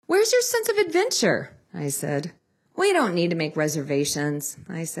Where's your sense of adventure? I said. We don't need to make reservations,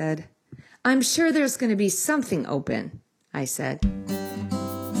 I said. I'm sure there's going to be something open, I said.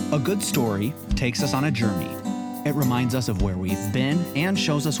 A good story takes us on a journey. It reminds us of where we've been and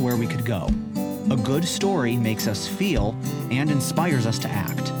shows us where we could go. A good story makes us feel and inspires us to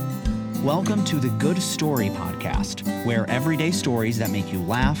act. Welcome to the Good Story Podcast, where everyday stories that make you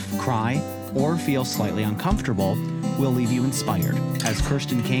laugh, cry, or feel slightly uncomfortable will leave you inspired, as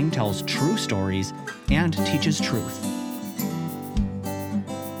Kirsten King tells true stories and teaches truth.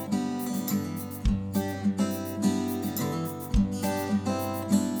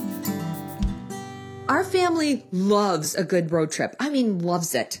 Our family loves a good road trip. I mean,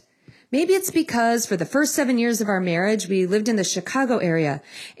 loves it. Maybe it's because for the first 7 years of our marriage, we lived in the Chicago area.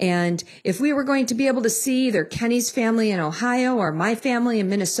 And if we were going to be able to see either Kenny's family in Ohio or my family in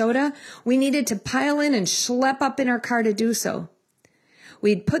Minnesota, we needed to pile in and schlep up in our car to do so.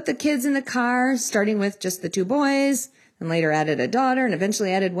 We'd put the kids in the car, starting with just the 2 boys, and later added a daughter and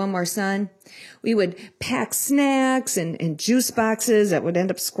eventually added 1 more son. We would pack snacks and juice boxes that would end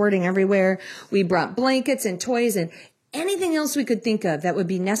up squirting everywhere. We brought blankets and toys and anything else we could think of that would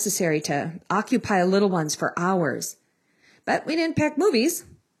be necessary to occupy little ones for hours. But we didn't pack movies.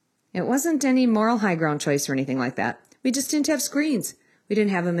 It wasn't any moral high ground choice or anything like that. We just didn't have screens. We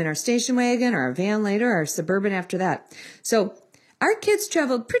didn't have them in our station wagon or our van later or our Suburban after that. So our kids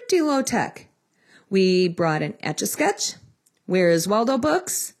traveled pretty low tech. We brought an Etch-a-Sketch, Where's Waldo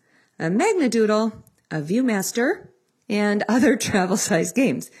books, a Magnadoodle, a Viewmaster, and other travel-sized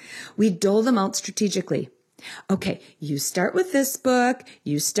games. We dole them out strategically. Okay, you start with this book,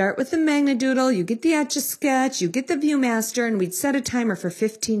 you start with the Magnadoodle, you get the Etch-a-Sketch, you get the Viewmaster, and we'd set a timer for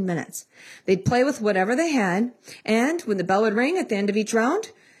 15 minutes. They'd play with whatever they had, and when the bell would ring at the end of each round,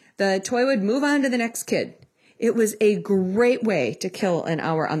 the toy would move on to the next kid. It was a great way to kill an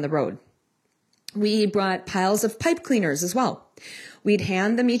hour on the road. We brought piles of pipe cleaners as well. We'd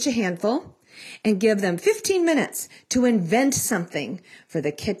hand them each a handful and give them 15 minutes to invent something for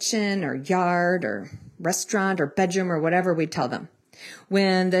the kitchen or yard or restaurant or bedroom or whatever we'd tell them.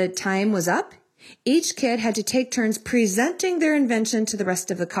 When the time was up, each kid had to take turns presenting their invention to the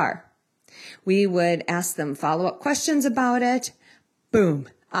rest of the car. We would ask them follow-up questions about it. Boom,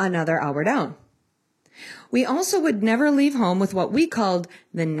 another hour down. We also would never leave home with what we called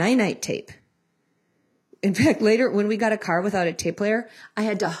the night-night tape. In fact, later when we got a car without a tape player, I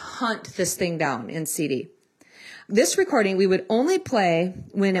had to hunt this thing down in CD. This recording we would only play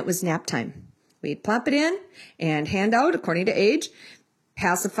when it was nap time. We'd plop it in and hand out, according to age,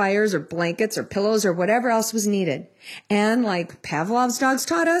 pacifiers or blankets or pillows or whatever else was needed. And like Pavlov's dogs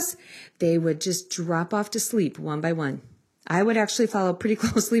taught us, they would just drop off to sleep one by one. I would actually follow pretty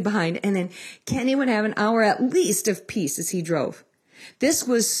closely behind, and then Kenny would have an hour at least of peace as he drove. This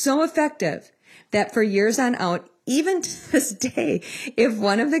was so effective that for years on out, even to this day, if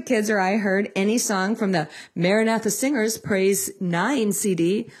one of the kids or I heard any song from the Maranatha Singers Praise 9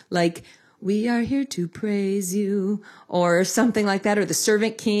 CD, like We Are Here to Praise You, or something like that, or The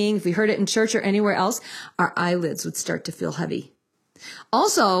Servant King, if we heard it in church or anywhere else, our eyelids would start to feel heavy.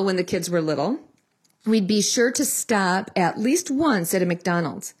 Also, when the kids were little, we'd be sure to stop at least once at a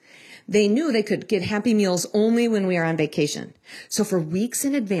McDonald's. They knew they could get Happy Meals only when we were on vacation. So for weeks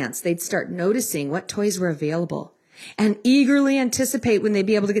in advance, they'd start noticing what toys were available and eagerly anticipate when they'd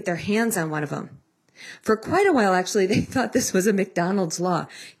be able to get their hands on one of them. For quite a while, actually, they thought this was a McDonald's law.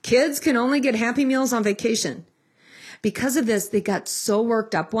 Kids can only get Happy Meals on vacation. Because of this, they got so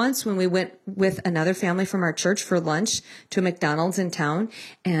worked up once when we went with another family from our church for lunch to a McDonald's in town,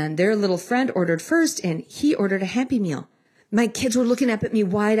 and their little friend ordered first, and he ordered a Happy Meal. My kids were looking up at me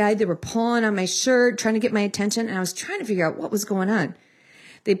wide-eyed. They were pulling on my shirt, trying to get my attention, and I was trying to figure out what was going on.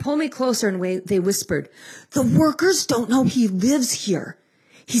 They pulled me closer and they whispered, "The workers don't know he lives here.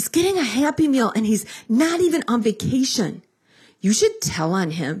 He's getting a Happy Meal, and he's not even on vacation. You should tell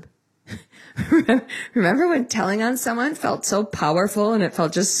on him." Remember when telling on someone felt so powerful and it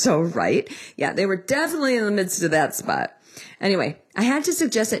felt just so right? Yeah, they were definitely in the midst of that spot. Anyway, I had to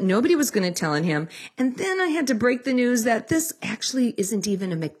suggest that nobody was going to tell on him, and then I had to break the news that this actually isn't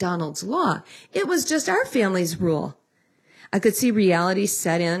even a McDonald's law. It was just our family's rule. I could see reality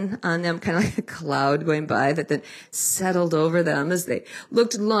set in on them, kind of like a cloud going by that then settled over them as they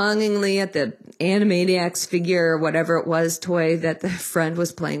looked longingly at the Animaniacs figure or whatever it was, toy that the friend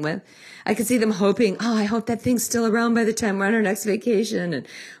was playing with. I could see them hoping, oh, I hope that thing's still around by the time we're on our next vacation. And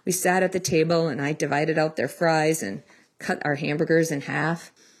we sat at the table and I divided out their fries and cut our hamburgers in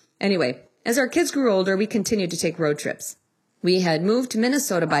half. Anyway, as our kids grew older, we continued to take road trips. We had moved to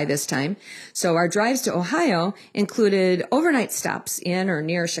Minnesota by this time, so our drives to Ohio included overnight stops in or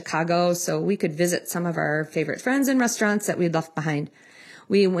near Chicago so we could visit some of our favorite friends and restaurants that we'd left behind.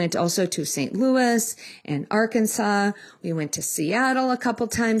 We went also to St. Louis and Arkansas. We went to Seattle a couple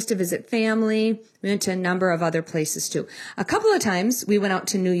times to visit family. We went to a number of other places too. A couple of times we went out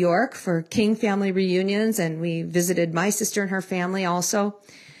to New York for King family reunions, and we visited my sister and her family also.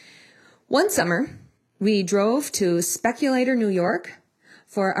 One summer, we drove to Speculator, New York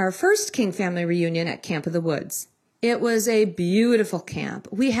for our first King family reunion at Camp of the Woods. It was a beautiful camp.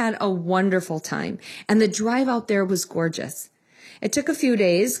 We had a wonderful time, and the drive out there was gorgeous. It took a few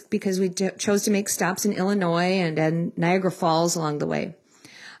days because we chose to make stops in Illinois and Niagara Falls along the way.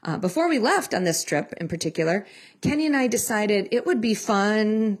 Before we left on this trip in particular, Kenny and I decided it would be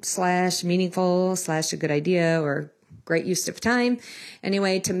fun / meaningful / a good idea or great use of time,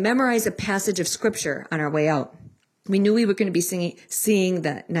 anyway, to memorize a passage of scripture on our way out. We knew we were going to be seeing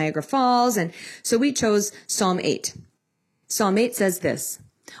the Niagara Falls, and so we chose Psalm 8. Psalm 8 says this,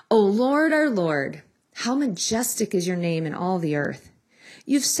 "O Lord, our Lord, how majestic is your name in all the earth.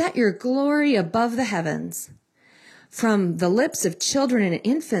 You've set your glory above the heavens. From the lips of children and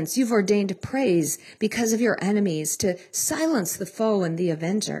infants, you've ordained praise because of your enemies to silence the foe and the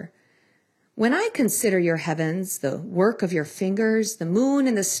avenger. When I consider your heavens, the work of your fingers, the moon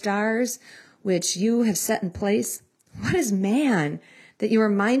and the stars, which you have set in place, what is man that you are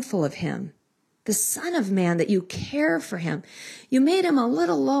mindful of him? The Son of Man that you care for him. You made him a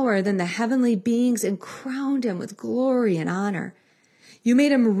little lower than the heavenly beings and crowned him with glory and honor. You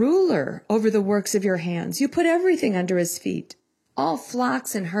made him ruler over the works of your hands. You put everything under his feet, all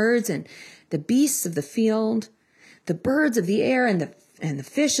flocks and herds and the beasts of the field, the birds of the air and the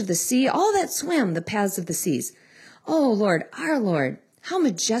fish of the sea, all that swim the paths of the seas. Oh, Lord, our Lord, how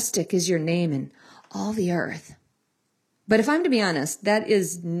majestic is your name in all the earth." But if I'm to be honest, that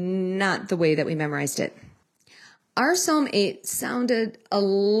is not the way that we memorized it. Our Psalm 8 sounded a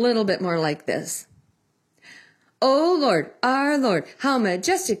little bit more like this. "O Lord, our Lord, how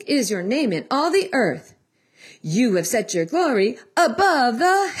majestic is your name in all the earth. You have set your glory above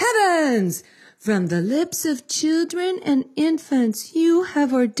the heavens. From the lips of children and infants, you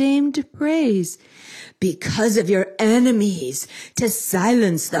have ordained praise because of your enemies to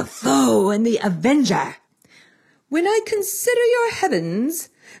silence the foe and the avenger. When I consider your heavens,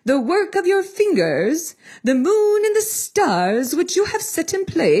 the work of your fingers, the moon and the stars which you have set in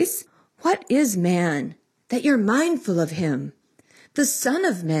place, what is man that you're mindful of him? The Son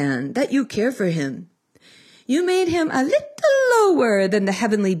of Man that you care for him. You made him a little lower than the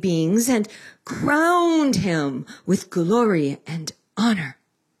heavenly beings and crowned him with glory and honor.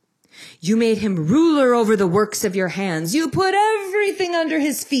 You made him ruler over the works of your hands. You put everything under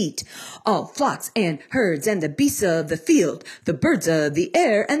his feet, all flocks and herds and the beasts of the field, the birds of the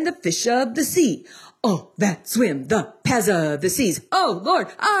air and the fish of the sea, all that swim the paths of the seas. Oh, Lord,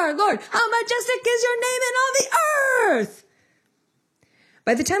 our Lord, how majestic is your name in all the earth."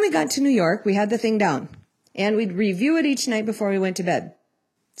 By the time we got to New York, we had the thing down, and we'd review it each night before we went to bed.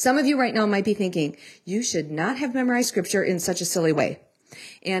 Some of you right now might be thinking, you should not have memorized scripture in such a silly way.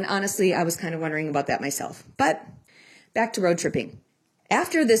 And honestly, I was kind of wondering about that myself. But back to road tripping.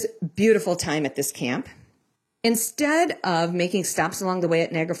 After this beautiful time at this camp, instead of making stops along the way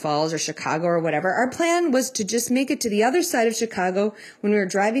at Niagara Falls or Chicago or whatever, our plan was to just make it to the other side of Chicago when we were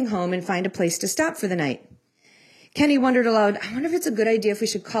driving home and find a place to stop for the night. Kenny wondered aloud, I wonder if it's a good idea if we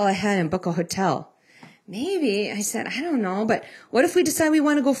should call ahead and book a hotel. Maybe, I said, I don't know, but what if we decide we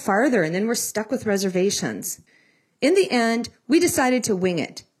want to go farther and then we're stuck with reservations? In the end, we decided to wing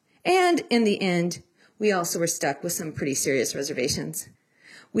it. And in the end, we also were stuck with some pretty serious reservations.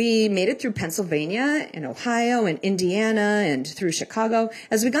 We made it through Pennsylvania and Ohio and Indiana and through Chicago.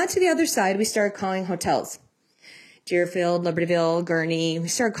 As we got to the other side, we started calling hotels. Deerfield, Libertyville, Gurnee. We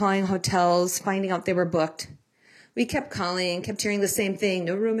started calling hotels, finding out they were booked. We kept calling, kept hearing the same thing,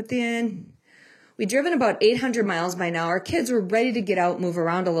 no room at the inn. We'd driven about 800 miles by now. Our kids were ready to get out, move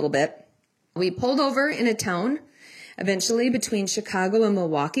around a little bit. We pulled over in a town, eventually between Chicago and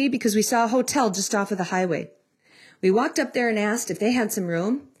Milwaukee, because we saw a hotel just off of the highway. We walked up there and asked if they had some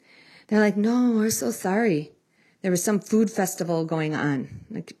room. They're like, no, we're so sorry. There was some food festival going on,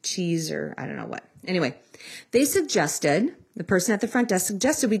 like cheese or I don't know what. Anyway, the person at the front desk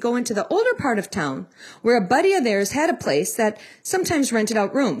suggested we go into the older part of town where a buddy of theirs had a place that sometimes rented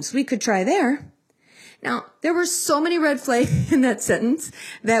out rooms. We could try there. Now, there were so many red flags in that sentence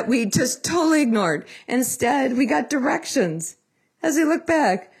that we just totally ignored. Instead, we got directions. As we look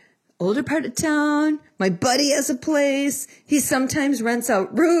back, older part of town, my buddy has a place, he sometimes rents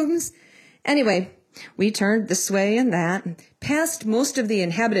out rooms. Anyway, We turned this way and that, and passed most of the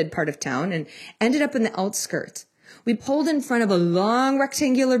inhabited part of town and ended up in the outskirts. We pulled in front of a long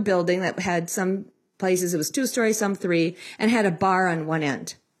rectangular building that had some places, it was 2-story, some 3, and had a bar on one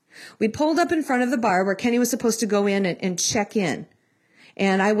end. We pulled up in front of the bar where Kenny was supposed to go in and check in.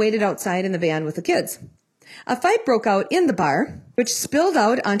 And I waited outside in the van with the kids. A fight broke out in the bar, which spilled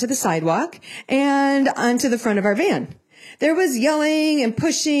out onto the sidewalk and onto the front of our van. There was yelling and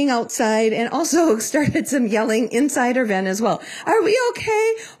pushing outside and also started some yelling inside our van as well. Are we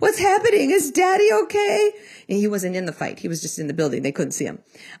okay? What's happening? Is Daddy okay? And he wasn't in the fight. He was just in the building. They couldn't see him.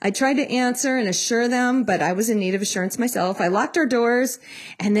 I tried to answer and assure them, but I was in need of assurance myself. I locked our doors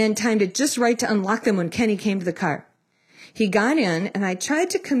and then timed it just right to unlock them when Kenny came to the car. He got in, and I tried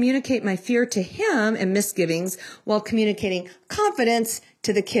to communicate my fear to him and misgivings while communicating confidence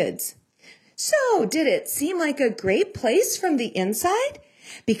to the kids. So, did it seem like a great place from the inside?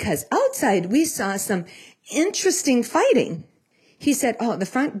 Because outside we saw some interesting fighting. He said, the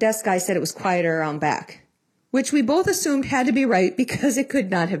front desk guy said it was quieter around back, which we both assumed had to be right because it could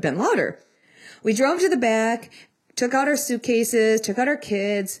not have been louder. We drove to the back, took out our suitcases, took out our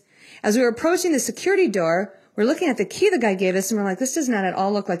kids. As we were approaching the security door, we're looking at the key the guy gave us, and we're like, this does not at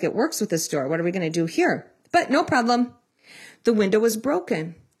all look like it works with this door. What are we going to do here? But no problem. The window was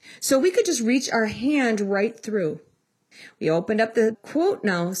broken, so we could just reach our hand right through. We opened up the quote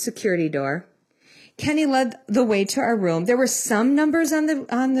now security door. Kenny led the way to our room. There were some numbers on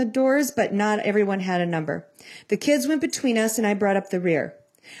the doors, but not everyone had a number. The kids went between us, and I brought up the rear.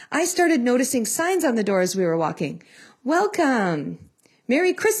 I started noticing signs on the door as we were walking. Welcome.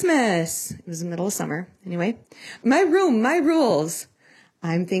 Merry Christmas. It was the middle of summer. Anyway, my room, my rules.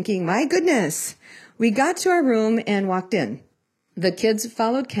 I'm thinking, my goodness. We got to our room and walked in. The kids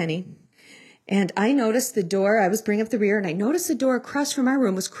followed Kenny. And I noticed the door, I was bringing up the rear, and I noticed the door across from our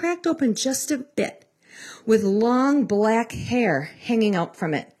room was cracked open just a bit with long black hair hanging out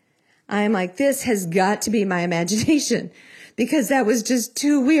from it. I'm like, this has got to be my imagination because that was just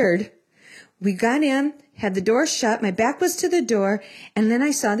too weird. We got in, had the door shut, my back was to the door, and then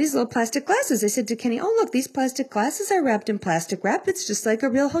I saw these little plastic glasses. I said to Kenny, oh, look, these plastic glasses are wrapped in plastic wrap. It's just like a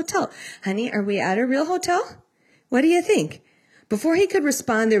real hotel. Honey, are we at a real hotel? What do you think? Before he could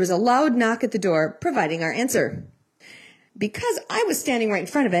respond, there was a loud knock at the door, providing our answer. Because I was standing right in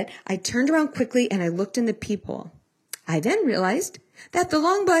front of it, I turned around quickly and I looked in the peephole. I then realized that the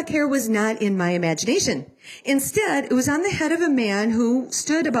long black hair was not in my imagination. Instead, it was on the head of a man who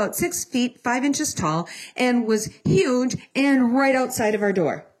stood about 6 feet, 5 inches tall and was huge and right outside of our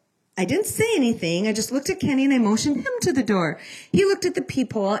door. I didn't say anything. I just looked at Kenny and I motioned him to the door. He looked at the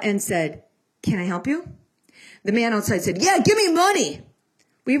peephole and said, can I help you? The man outside said, yeah, give me money.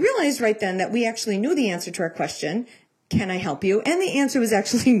 We realized right then that we actually knew the answer to our question, can I help you? And the answer was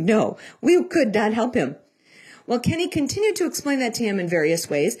actually no. We could not help him. Well, Kenny continued to explain that to him in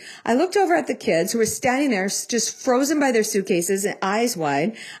various ways. I looked over at the kids who were standing there just frozen by their suitcases and eyes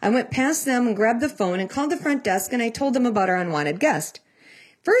wide. I went past them and grabbed the phone and called the front desk and I told them about our unwanted guest.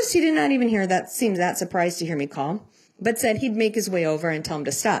 First, he did not even seem that surprised to hear me call, but said he'd make his way over and tell him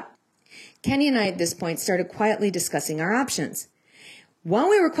to stop. Kenny and I at this point started quietly discussing our options. While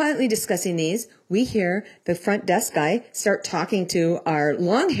we were quietly discussing these, we hear the front desk guy start talking to our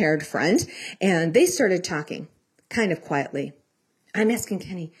long-haired friend, and they started talking, kind of quietly. I'm asking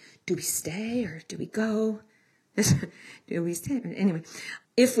Kenny, do we stay or do we go? Do we stay? Anyway,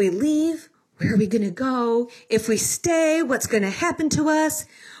 if we leave, where are we going to go? If we stay, what's going to happen to us?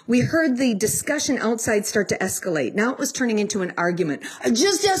 We heard the discussion outside start to escalate. Now it was turning into an argument. I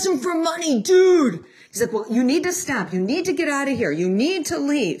just asked him for money, dude. He's like, well, you need to stop. You need to get out of here. You need to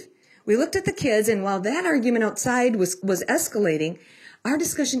leave. We looked at the kids, and while that argument outside was escalating, our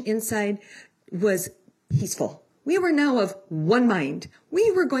discussion inside was peaceful. We were now of one mind. We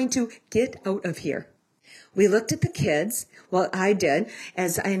were going to get out of here. We looked at the kids. Well, I did,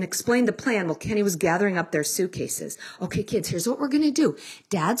 as I explained the plan while Kenny was gathering up their suitcases. Okay, kids, here's what we're going to do.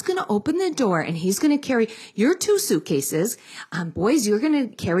 Dad's going to open the door, and he's going to carry your 2 suitcases. Boys, you're going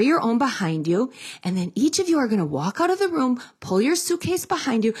to carry your own behind you, and then each of you are going to walk out of the room, pull your suitcase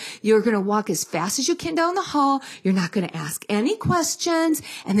behind you. You're going to walk as fast as you can down the hall. You're not going to ask any questions,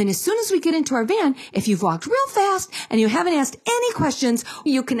 and then as soon as we get into our van, if you've walked real fast and you haven't asked any questions,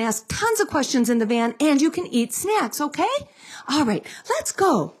 you can ask tons of questions in the van, and you can eat snacks, okay? All right, let's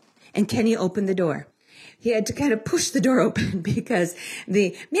go. And Kenny opened the door. He had to kind of push the door open because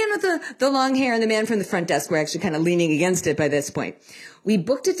the man with the long hair and the man from the front desk were actually kind of leaning against it by this point. We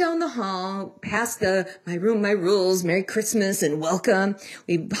booked it down the hall, past the my room, my rules, Merry Christmas and welcome.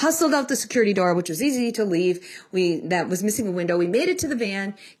 We hustled out the security door, which was easy to leave. That was missing a window. We made it to the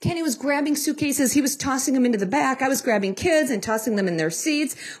van. Kenny was grabbing suitcases. He was tossing them into the back. I was grabbing kids and tossing them in their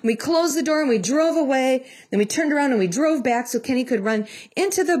seats. We closed the door and we drove away. Then we turned around and we drove back so Kenny could run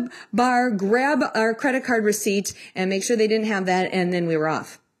into the bar, grab our credit card receipt and make sure they didn't have that. And then we were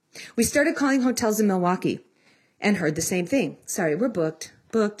off. We started calling hotels in Milwaukee. And heard the same thing. Sorry, we're booked.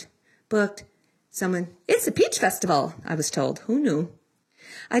 Someone, it's a Peach Festival, I was told. Who knew?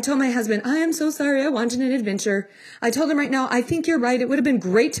 I told my husband, I am so sorry. I wanted an adventure. I told him right now, I think you're right. It would have been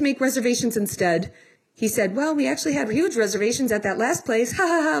great to make reservations instead. He said, well, we actually had huge reservations at that last place. Ha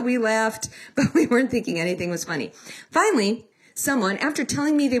ha ha, we laughed, but we weren't thinking anything was funny. Finally, someone, after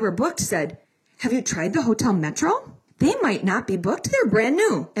telling me they were booked, said, have you tried the Hotel Metro? They might not be booked. They're brand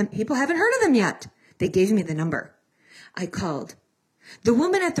new, and people haven't heard of them yet. They gave me the number. I called. The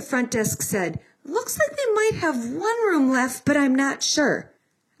woman at the front desk said, looks like they might have one room left, but I'm not sure.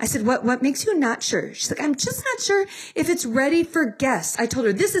 I said, what makes you not sure? She's like, I'm just not sure if it's ready for guests. I told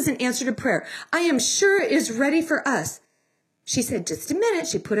her, this is an answer to prayer. I am sure it is ready for us. She said, just a minute.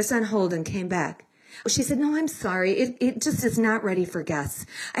 She put us on hold and came back. She said, no, I'm sorry. It just is not ready for guests.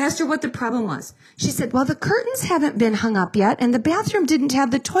 I asked her what the problem was. She said, well, the curtains haven't been hung up yet, and the bathroom didn't have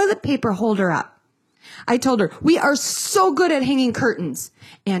the toilet paper holder up. I told her, we are so good at hanging curtains,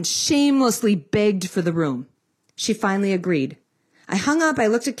 and shamelessly begged for the room. She finally agreed. I hung up, I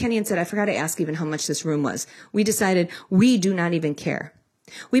looked at Kenny and said, I forgot to ask even how much this room was. We decided we do not even care.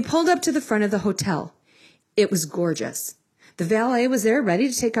 We pulled up to the front of the hotel. It was gorgeous. The valet was there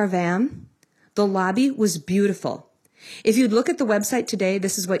ready to take our van. The lobby was beautiful. If you'd look at the website today,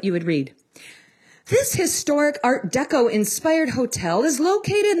 this is what you would read. This historic Art Deco-inspired hotel is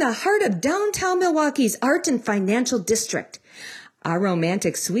located in the heart of downtown Milwaukee's art and financial district. Our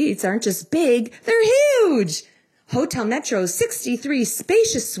romantic suites aren't just big, they're huge. Hotel Metro's 63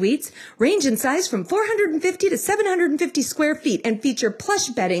 spacious suites range in size from 450 to 750 square feet and feature plush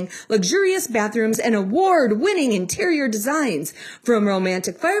bedding, luxurious bathrooms, and award-winning interior designs. From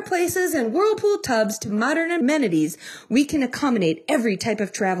romantic fireplaces and whirlpool tubs to modern amenities, we can accommodate every type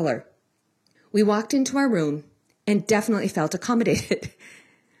of traveler. We walked into our room and definitely felt accommodated.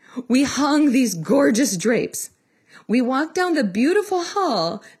 We hung these gorgeous drapes. We walked down the beautiful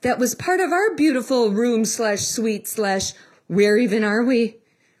hall that was part of our beautiful room/suite/ where even are we?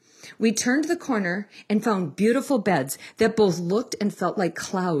 We turned the corner and found beautiful beds that both looked and felt like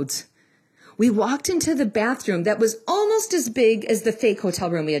clouds. We walked into the bathroom that was almost as big as the fake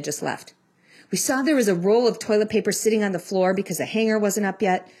hotel room we had just left. We saw there was a roll of toilet paper sitting on the floor because the hanger wasn't up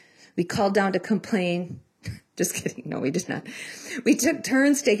yet. We called down to complain. Just kidding. No, we did not. We took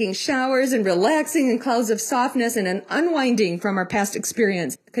turns taking showers and relaxing in clouds of softness and unwinding from our past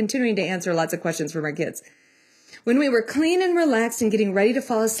experience, continuing to answer lots of questions from our kids. When we were clean and relaxed and getting ready to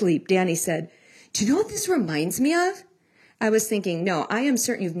fall asleep, Danny said, do you know what this reminds me of? I was thinking, no, I am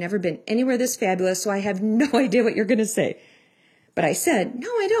certain you've never been anywhere this fabulous, so I have no idea what you're going to say. But I said, no,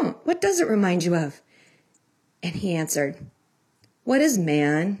 I don't. What does it remind you of? And he answered, what is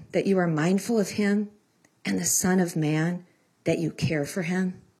man that you are mindful of him, and the Son of Man that you care for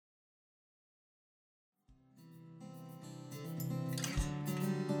him?